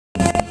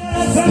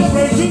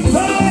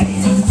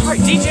All right,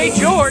 DJ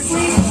George.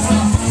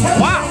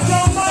 Wow.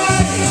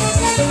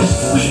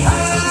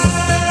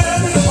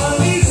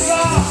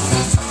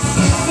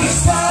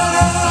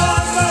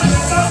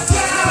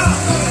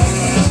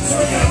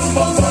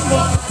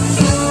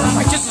 All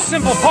right, just a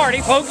simple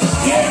party, folks.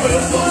 Get the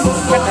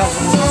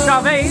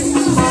Chavez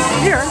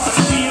here.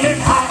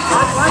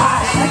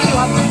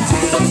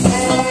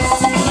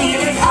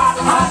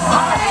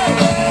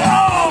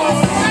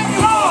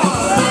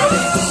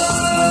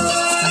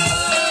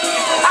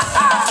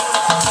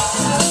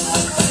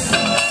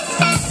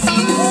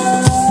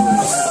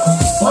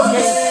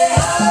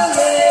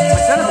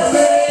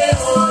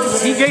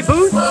 DJ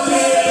Booth,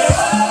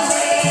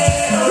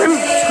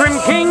 Scrim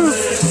King,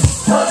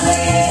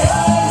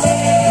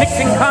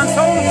 mixing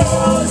console,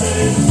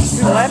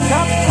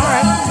 laptop. All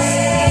right.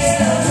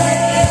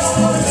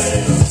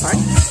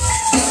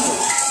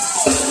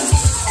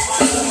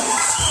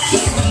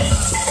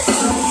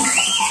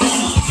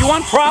 If you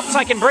want props,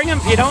 I can bring them.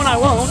 If you don't, I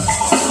won't.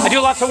 I do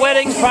lots of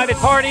weddings, private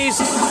parties.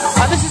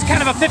 This is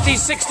kind of a 50s,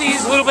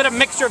 60s, a little bit of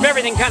mixture of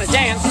everything kind of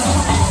dance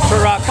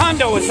for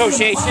condo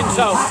association,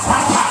 so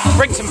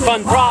bring some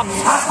fun props.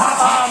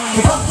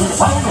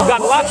 We've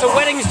got lots of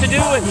weddings to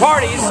do and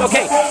parties.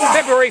 Okay,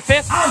 February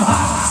 5th,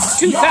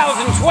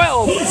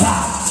 2012.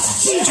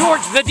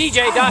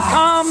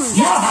 GeorgeTheDJ.com.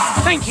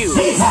 Thank you.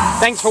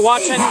 Thanks for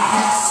watching.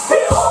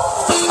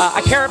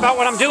 I care about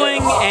what I'm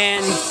doing,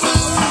 and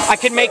I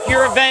can make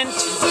your event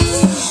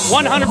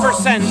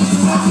 100%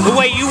 the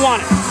way you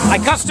want it. I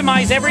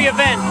customize every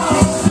event.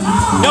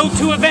 No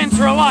two events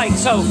are alike,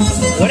 so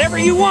whatever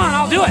you want,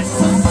 I'll do it.